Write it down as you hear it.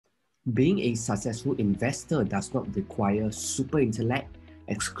Being a successful investor does not require super intellect,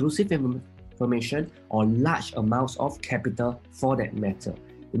 exclusive information, or large amounts of capital for that matter.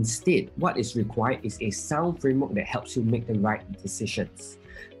 Instead, what is required is a sound framework that helps you make the right decisions,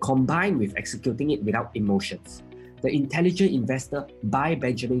 combined with executing it without emotions. The Intelligent Investor by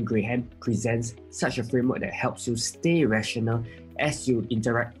Benjamin Graham presents such a framework that helps you stay rational as you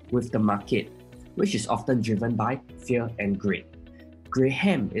interact with the market, which is often driven by fear and greed.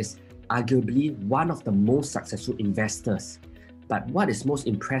 Graham is arguably one of the most successful investors. But what is most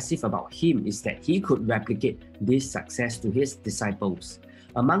impressive about him is that he could replicate this success to his disciples.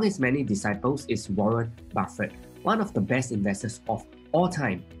 Among his many disciples is Warren Buffett, one of the best investors of all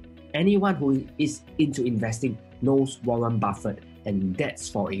time. Anyone who is into investing knows Warren Buffett, and that's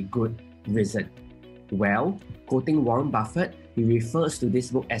for a good reason. Well, quoting Warren Buffett, he refers to this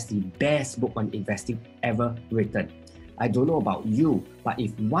book as the best book on investing ever written. I don't know about you, but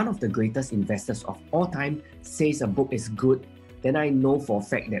if one of the greatest investors of all time says a book is good, then I know for a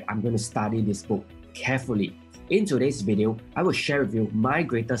fact that I'm going to study this book carefully. In today's video, I will share with you my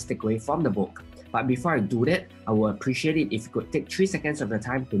greatest takeaway from the book. But before I do that, I would appreciate it if you could take 3 seconds of your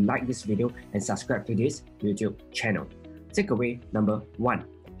time to like this video and subscribe to this YouTube channel. Takeaway number 1.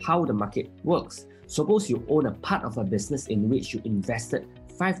 How the market works. Suppose you own a part of a business in which you invested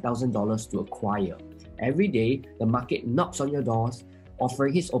 $5,000 to acquire. Every day, the market knocks on your doors,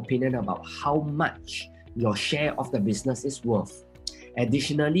 offering his opinion about how much your share of the business is worth.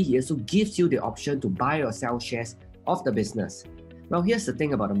 Additionally, he also gives you the option to buy or sell shares of the business. Well, here's the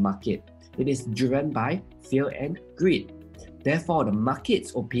thing about the market. It is driven by fear and greed. Therefore, the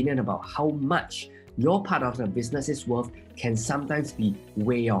market's opinion about how much your part of the business is worth can sometimes be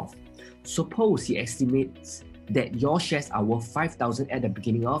way off. Suppose he estimates that your shares are worth $5,000 at the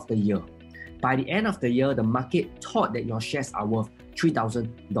beginning of the year. By the end of the year, the market thought that your shares are worth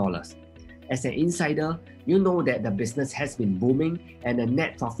 $3,000. As an insider, you know that the business has been booming and the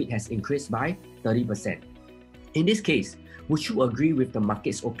net profit has increased by 30%. In this case, would you agree with the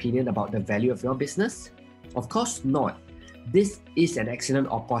market's opinion about the value of your business? Of course not. This is an excellent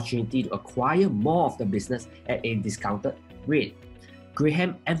opportunity to acquire more of the business at a discounted rate.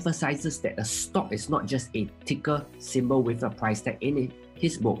 Graham emphasizes that a stock is not just a ticker symbol with a price tag in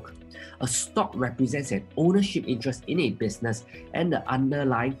his book. A stock represents an ownership interest in a business, and the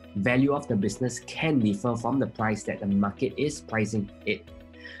underlying value of the business can differ from the price that the market is pricing it.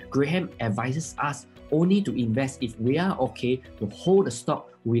 Graham advises us only to invest if we are okay to hold the stock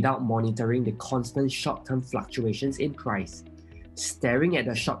without monitoring the constant short-term fluctuations in price. Staring at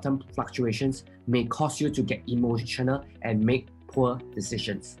the short-term fluctuations may cause you to get emotional and make poor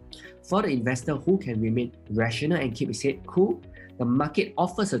decisions. For the investor who can remain rational and keep his head cool, the market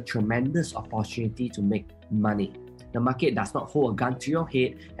offers a tremendous opportunity to make money. The market does not hold a gun to your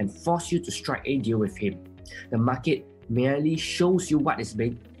head and force you to strike a deal with him. The market merely shows you what is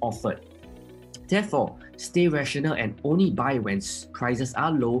being offered. Therefore, stay rational and only buy when prices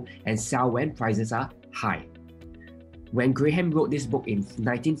are low and sell when prices are high. When Graham wrote this book in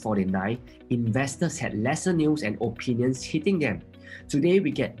 1949, investors had lesser news and opinions hitting them. Today,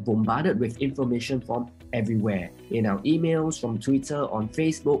 we get bombarded with information from everywhere, in our emails, from Twitter, on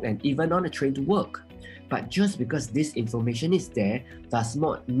Facebook, and even on the train to work. But just because this information is there does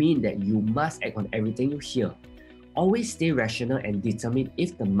not mean that you must act on everything you hear. Always stay rational and determine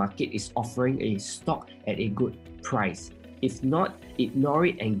if the market is offering a stock at a good price. If not, ignore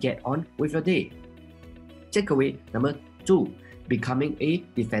it and get on with your day. Takeaway number 2. Becoming a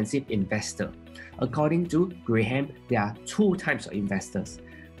defensive investor. According to Graham, there are 2 types of investors: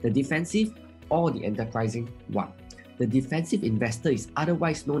 the defensive or the enterprising one. The defensive investor is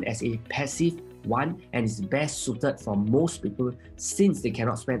otherwise known as a passive one and is best suited for most people since they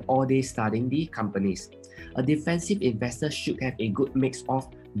cannot spend all day studying the companies. A defensive investor should have a good mix of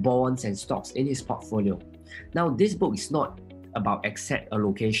bonds and stocks in his portfolio. Now, this book is not about exact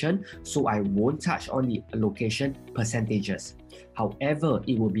allocation, so I won't touch on the allocation percentages. However,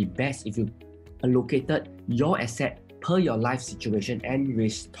 it would be best if you allocated your asset per your life situation and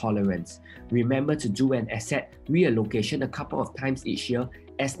risk tolerance. Remember to do an asset reallocation a couple of times each year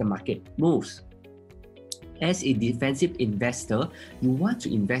as the market moves. As a defensive investor, you want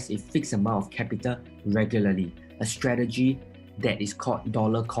to invest a fixed amount of capital regularly, a strategy that is called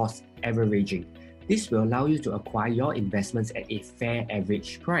dollar cost averaging. This will allow you to acquire your investments at a fair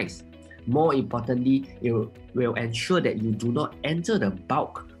average price. More importantly, it will ensure that you do not enter the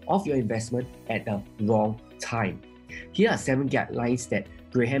bulk of your investment at the wrong time. Here are 7 guidelines that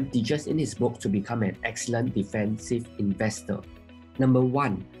Graham teaches in his book to become an excellent defensive investor. Number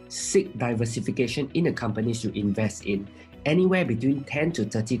 1, seek diversification in the companies you invest in. Anywhere between 10 to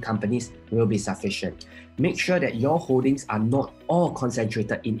 30 companies will be sufficient. Make sure that your holdings are not all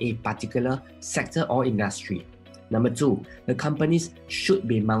concentrated in a particular sector or industry. Number 2, the companies should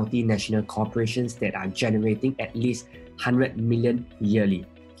be multinational corporations that are generating at least 100 million yearly.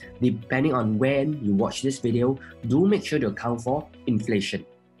 Depending on when you watch this video, do make sure to account for inflation.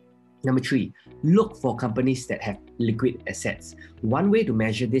 Number 3, look for companies that have liquid assets. One way to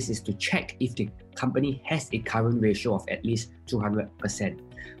measure this is to check if the company has a current ratio of at least 200%.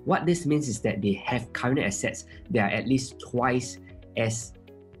 What this means is that they have current assets that are at least twice as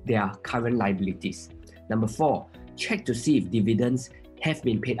their current liabilities. Number 4, check to see if dividends have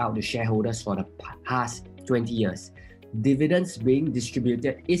been paid out to shareholders for the past 20 years. Dividends being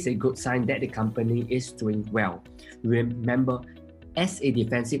distributed is a good sign that the company is doing well. Remember, as a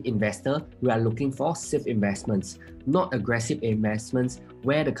defensive investor, we are looking for safe investments, not aggressive investments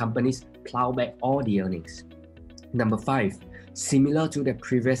where the companies plow back all the earnings. Number 5, similar to the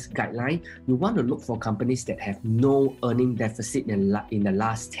previous guideline, you want to look for companies that have no earning deficit in the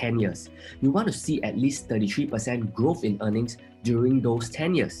last 10 years. You want to see at least 33% growth in earnings during those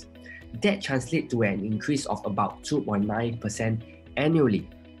 10 years. That translates to an increase of about 2.9% annually.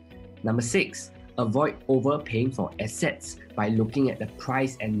 Number 6, avoid overpaying for assets by looking at the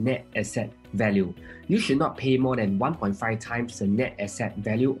price and net asset value. You should not pay more than 1.5 times the net asset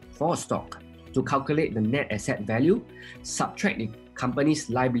value for a stock. To calculate the net asset value, subtract the company's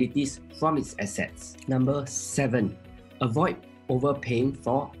liabilities from its assets. Number 7, avoid overpaying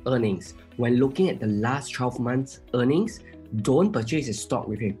for earnings. When looking at the last 12 months' earnings, don't purchase a stock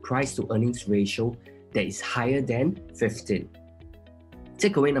with a price to earnings ratio that is higher than 15.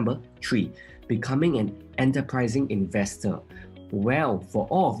 Takeaway number 3, becoming an enterprising investor. Well, for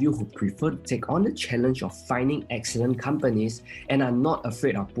all of you who prefer to take on the challenge of finding excellent companies and are not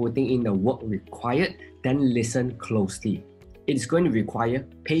afraid of putting in the work required, then listen closely. It is going to require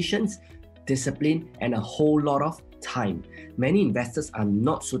patience, discipline, and a whole lot of time. Many investors are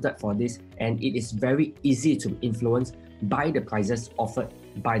not suited for this, and it is very easy to be influenced by the prices offered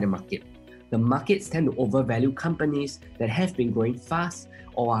by the market. The markets tend to overvalue companies that have been growing fast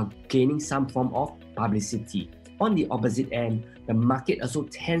or are gaining some form of publicity. On the opposite end, the market also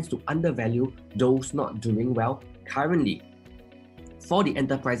tends to undervalue those not doing well currently. For the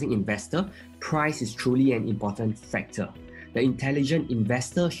enterprising investor, price is truly an important factor. The intelligent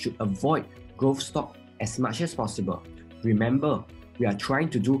investor should avoid growth stock as much as possible. Remember, we are trying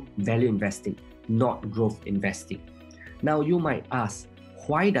to do value investing, not growth investing. Now you might ask,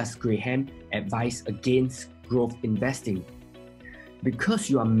 why does Graham advise against growth investing? Because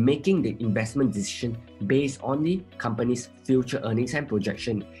you are making the investment decision based on the company's future earnings and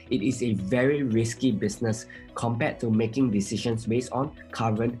projection, it is a very risky business compared to making decisions based on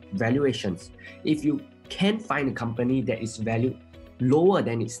current valuations. If you can find a company that is valued lower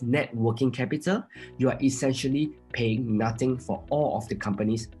than its net working capital, you are essentially paying nothing for all of the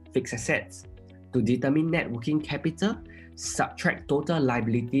company's fixed assets. To determine net working capital, subtract total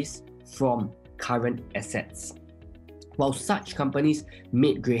liabilities from current assets. While such companies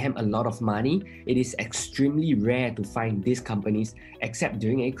made Graham a lot of money, it is extremely rare to find these companies except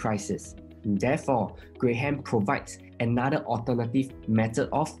during a crisis. Therefore, Graham provides another alternative method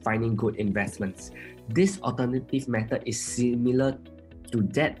of finding good investments. This alternative method is similar to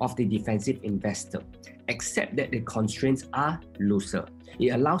that of the defensive investor, except that the constraints are looser. It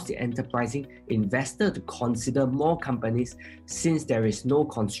allows the enterprising investor to consider more companies since there is no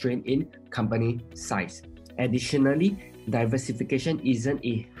constraint in company size. Additionally, diversification isn't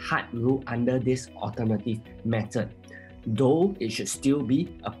a hard rule under this alternative method, though it should still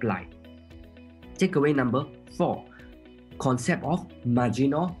be applied. Takeaway number 4, concept of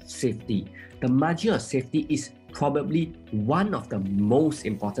margin of safety. The margin of safety is probably one of the most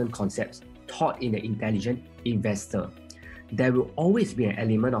important concepts taught in the intelligent investor. There will always be an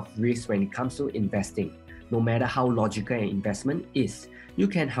element of risk when it comes to investing, no matter how logical an investment is. You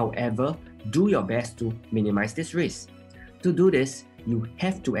can, however, do your best to minimize this risk. To do this, you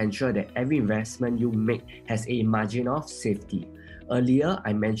have to ensure that every investment you make has a margin of safety. Earlier,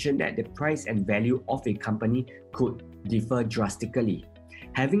 I mentioned that the price and value of a company could differ drastically.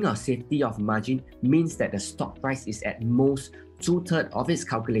 Having a safety of margin means that the stock price is at most 2/3 of its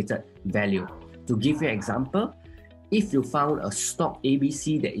calculated value. To give you an example, if you found a stock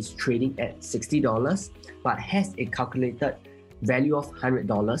ABC that is trading at $60 but has a calculated value of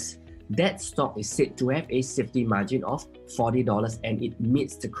 $100, that stock is said to have a safety margin of $40 and it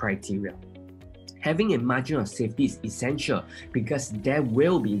meets the criteria. Having a margin of safety is essential because there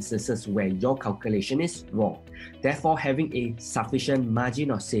will be instances where your calculation is wrong. Therefore, having a sufficient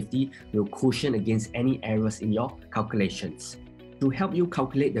margin of safety will cushion against any errors in your calculations. To help you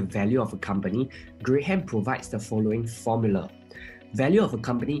calculate the value of a company, Graham provides the following formula. Value of a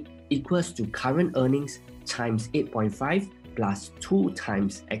company equals to current earnings times 8.5 plus 2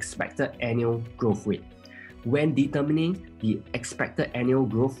 times expected annual growth rate. When determining the expected annual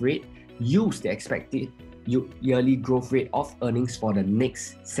growth rate, use the expected yearly growth rate of earnings for the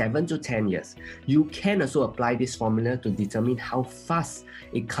next 7 to 10 years. You can also apply this formula to determine how fast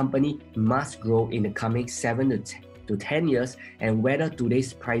a company must grow in the coming 7 to 10 years and whether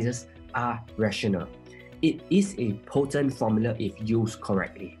today's prices are rational. It is a potent formula if used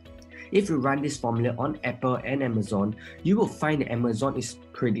correctly. If you run this formula on Apple and Amazon, you will find that Amazon is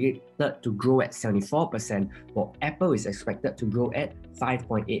predicted to grow at 74%, while Apple is expected to grow at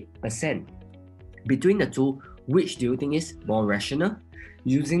 5.8%. Between the two, which do you think is more rational?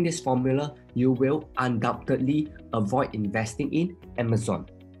 Using this formula, you will undoubtedly avoid investing in Amazon.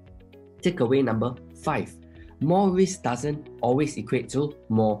 Takeaway number 5. More risk doesn't always equate to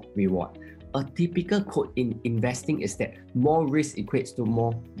more reward. A typical quote in investing is that more risk equates to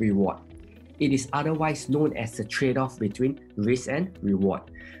more reward. It is otherwise known as the trade-off between risk and reward.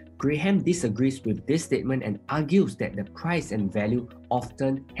 Graham disagrees with this statement and argues that the price and value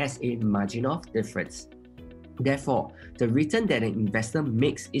often has a margin of difference. Therefore, the return that an investor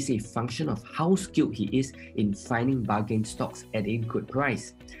makes is a function of how skilled he is in finding bargain stocks at a good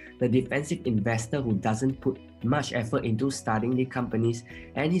price. The defensive investor who doesn't put much effort into studying the companies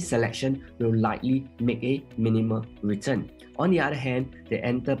and his selection will likely make a minimal return. On the other hand, the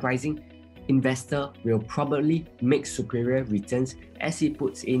enterprising investor will probably make superior returns as he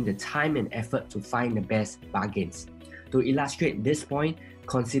puts in the time and effort to find the best bargains. To illustrate this point,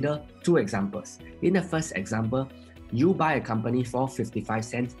 consider 2 examples. In the first example, you buy a company for 55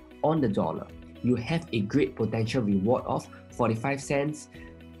 cents on the dollar. You have a great potential reward of 45 cents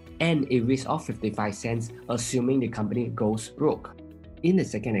and a risk of 55 cents, assuming the company goes broke. In the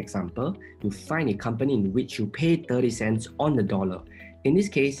second example, you find a company in which you pay 30 cents on the dollar. In this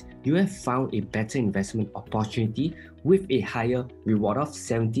case, you have found a better investment opportunity with a higher reward of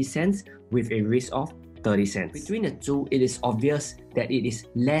 70 cents with a risk of 30 cents. Between the two, it is obvious that it is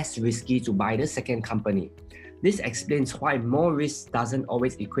less risky to buy the second company. This explains why more risk doesn't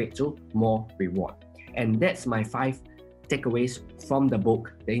always equate to more reward. And that's my 5 takeaways from the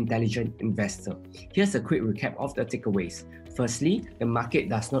book, The Intelligent Investor. Here's a quick recap of the takeaways. Firstly, the market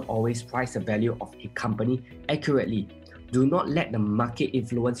does not always price the value of a company accurately. Do not let the market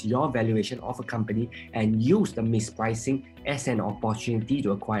influence your valuation of a company and use the mispricing as an opportunity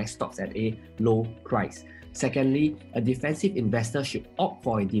to acquire stocks at a low price. Secondly, a defensive investor should opt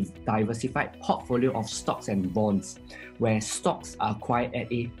for a diversified portfolio of stocks and bonds, where stocks are acquired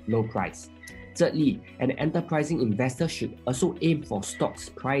at a low price. Thirdly, an enterprising investor should also aim for stocks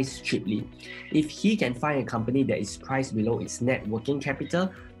priced cheaply. If he can find a company that is priced below its net working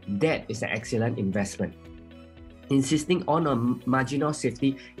capital, that is an excellent investment. Insisting on a marginal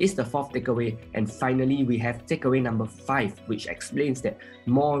safety is the 4th takeaway. And finally, we have takeaway number 5, which explains that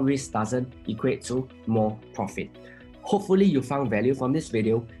more risk doesn't equate to more profit. Hopefully you found value from this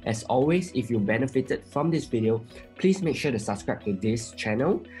video. As always, if you benefited from this video, please make sure to subscribe to this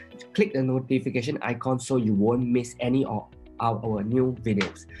channel. Click the notification icon so you won't miss any of our new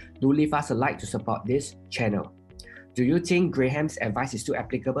videos. Do leave us a like to support this channel. Do you think Graham's advice is still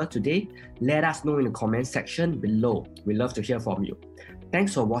applicable today? Let us know in the comment section below. We'd love to hear from you.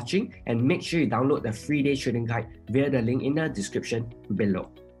 Thanks for watching and make sure you download the free day trading guide via the link in the description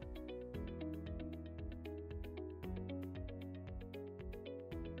below.